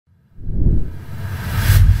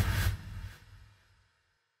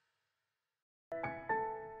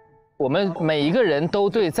我们每一个人都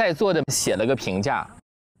对在座的写了个评价，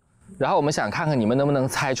然后我们想看看你们能不能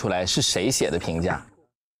猜出来是谁写的评价。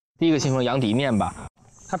第一个信封杨迪念吧，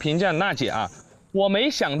他评价娜姐啊，我没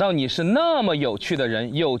想到你是那么有趣的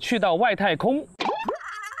人，有趣到外太空。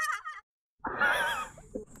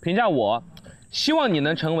评价我，希望你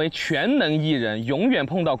能成为全能艺人，永远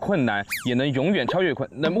碰到困难也能永远超越困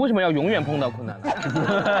难。那为什么要永远碰到困难呢？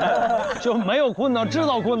就没有困难，制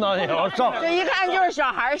造困难也要上。这一看就是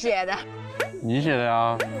小孩写的。你写的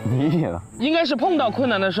呀？你写的。应该是碰到困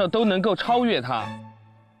难的时候都能够超越他。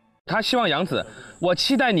他希望杨紫，我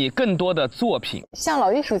期待你更多的作品。像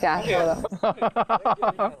老艺术家说的。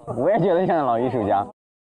我也觉得像老艺术家。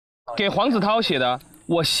给黄子韬写的。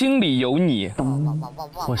我心里有你，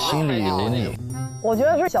我心里有你。我觉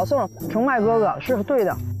得是小宋崇拜哥哥是对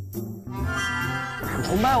的。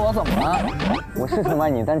崇拜我怎么了？我是崇拜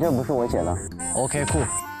你，但这不是我写的。OK， 酷。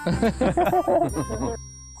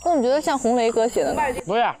我怎么觉得像红雷哥写的呢？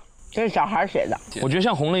不是，这是小孩写的。我觉得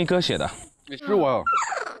像红雷哥写的。是我。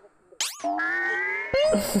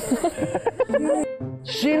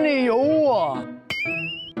心里有我。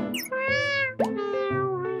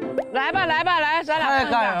来吧，来吧，来，咱俩太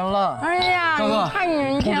感人了。哎呀，哥哥，太引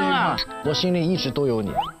人听了。我心里一直都有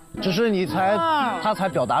你，只是你他才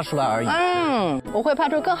表达出来而已。嗯，我会拍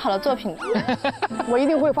出更好的作品的。我一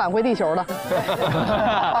定会返回地球的。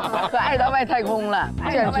可爱到外太空了，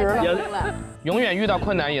简直了。永远遇到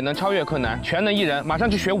困难也能超越困难，全能艺人，马上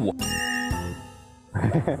去学舞。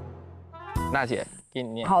娜姐给你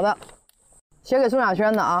念。好的，写给宋亚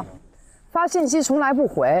轩的啊，发信息从来不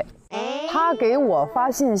回。他给我发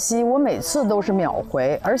信息，我每次都是秒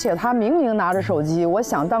回，而且他明明拿着手机，我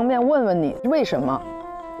想当面问问你为什么，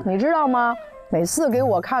你知道吗？每次给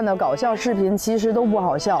我看的搞笑视频其实都不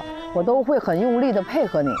好笑，我都会很用力的配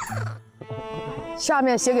合你。下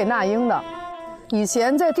面写给那英的，以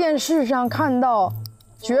前在电视上看到，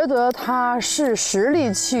觉得他是实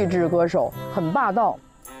力气质歌手，很霸道，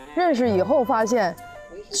认识以后发现，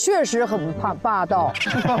确实很霸道。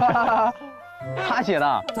他写的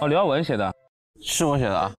哦，刘耀文写的，是我写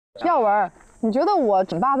的啊。耀文，你觉得我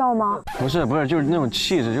挺霸道吗？不是，就是那种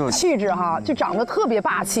气质，就是气质哈，就长得特别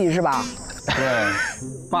霸气是吧？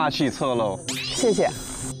对，霸气侧漏。谢谢。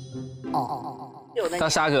到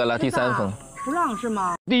沙哥了，第3封。不让是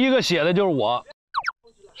吗？第一个写的就是我。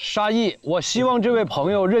沙溢，我希望这位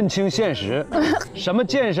朋友认清现实，什么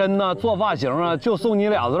健身呢、做发型啊，就送你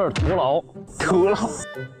俩字儿：徒劳。徒劳。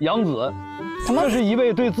杨紫，这是一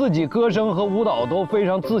位对自己歌声和舞蹈都非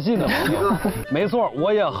常自信的朋友。没错，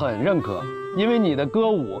我也很认可，因为你的歌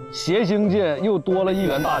舞，谐星界又多了一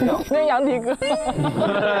员大将。那杨迪哥，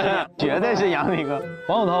绝对是杨迪哥。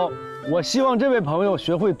黄子韬，我希望这位朋友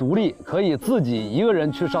学会独立，可以自己一个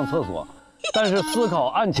人去上厕所。但是思考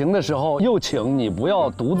案情的时候，又请你不要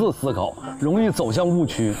独自思考，容易走向误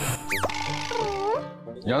区。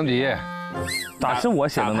杨迪，咋是我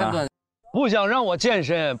写的呢？不想让我健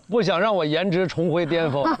身，不想让我颜值重回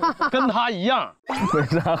巅峰，跟他一样，没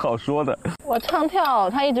啥好说的。我唱跳，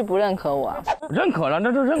他一直不认可我。认可了，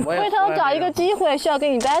那就认可。回头找一个机会，需要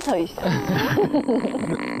跟你 battle 一下。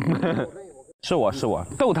是我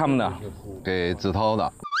逗他们的。给子韬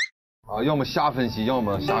的。啊，要么瞎分析，要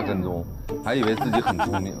么瞎跟踪，还以为自己很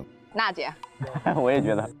聪明。娜姐，我也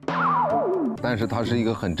觉得。但是他是一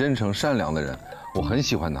个很真诚善良的人，我很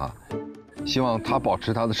喜欢他，希望他保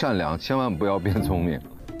持他的善良，千万不要变聪明。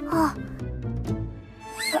啊。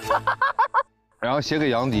然后写给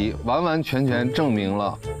杨迪，完完全全证明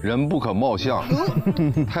了人不可貌相，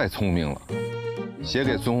太聪明了。写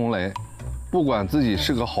给孙红雷，不管自己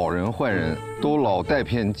是个好人坏人，都老带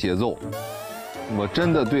偏节奏。我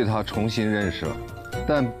真的对他重新认识了，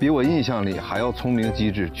但比我印象里还要聪明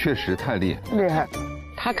机智，确实太厉害。厉害，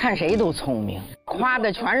他看谁都聪明，夸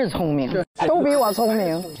的全是聪明，都比我聪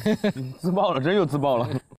明。自爆了，真又自爆了。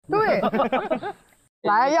对，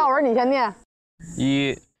来，耀文你先念。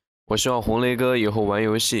我希望红雷哥以后玩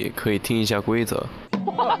游戏可以听一下规则。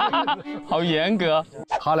好严格。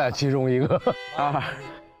他俩其中一个。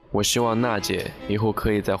我希望娜姐以后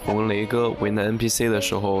可以在红雷哥为难 NPC 的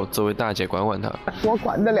时候，作为大姐管管他。我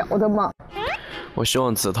管得了他吗？我希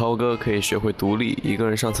望子韬哥可以学会独立，一个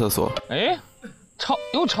人上厕所。哎，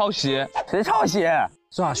又抄袭？谁抄袭？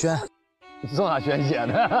宋亚轩写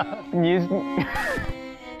的。你。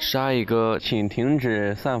沙溢哥，请停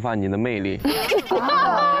止散发你的魅力。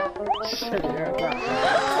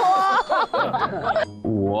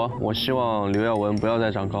我希望刘耀文不要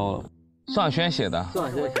再长高了。宋亚轩写的。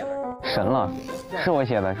神了，是我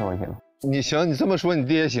写的。你行，你这么说你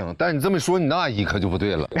爹行，但是你这么说你那阿姨可就不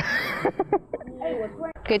对了。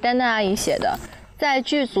给丹丹阿姨写的，在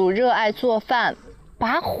剧组热爱做饭，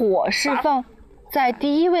把伙食放在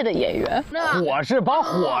第一位的演员。伙食把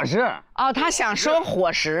伙食哦，他想说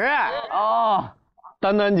伙食啊，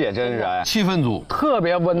丹丹姐真是哎，气氛组特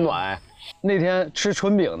别温暖。那天吃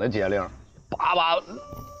春饼的节令，叭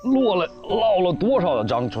烙了多少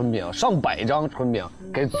张春饼，上百张春饼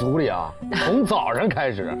给组里啊，从早上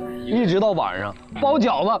开始一直到晚上包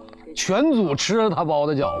饺子，全组吃他包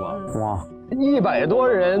的饺子，哇，100多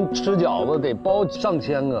人吃饺子得包上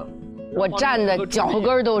千个，我站的脚后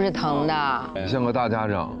跟都是疼的。你像个大家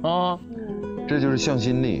长啊，这就是向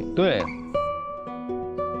心力。对。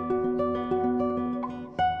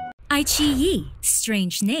iQiyi,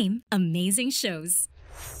 strange name, amazing shows.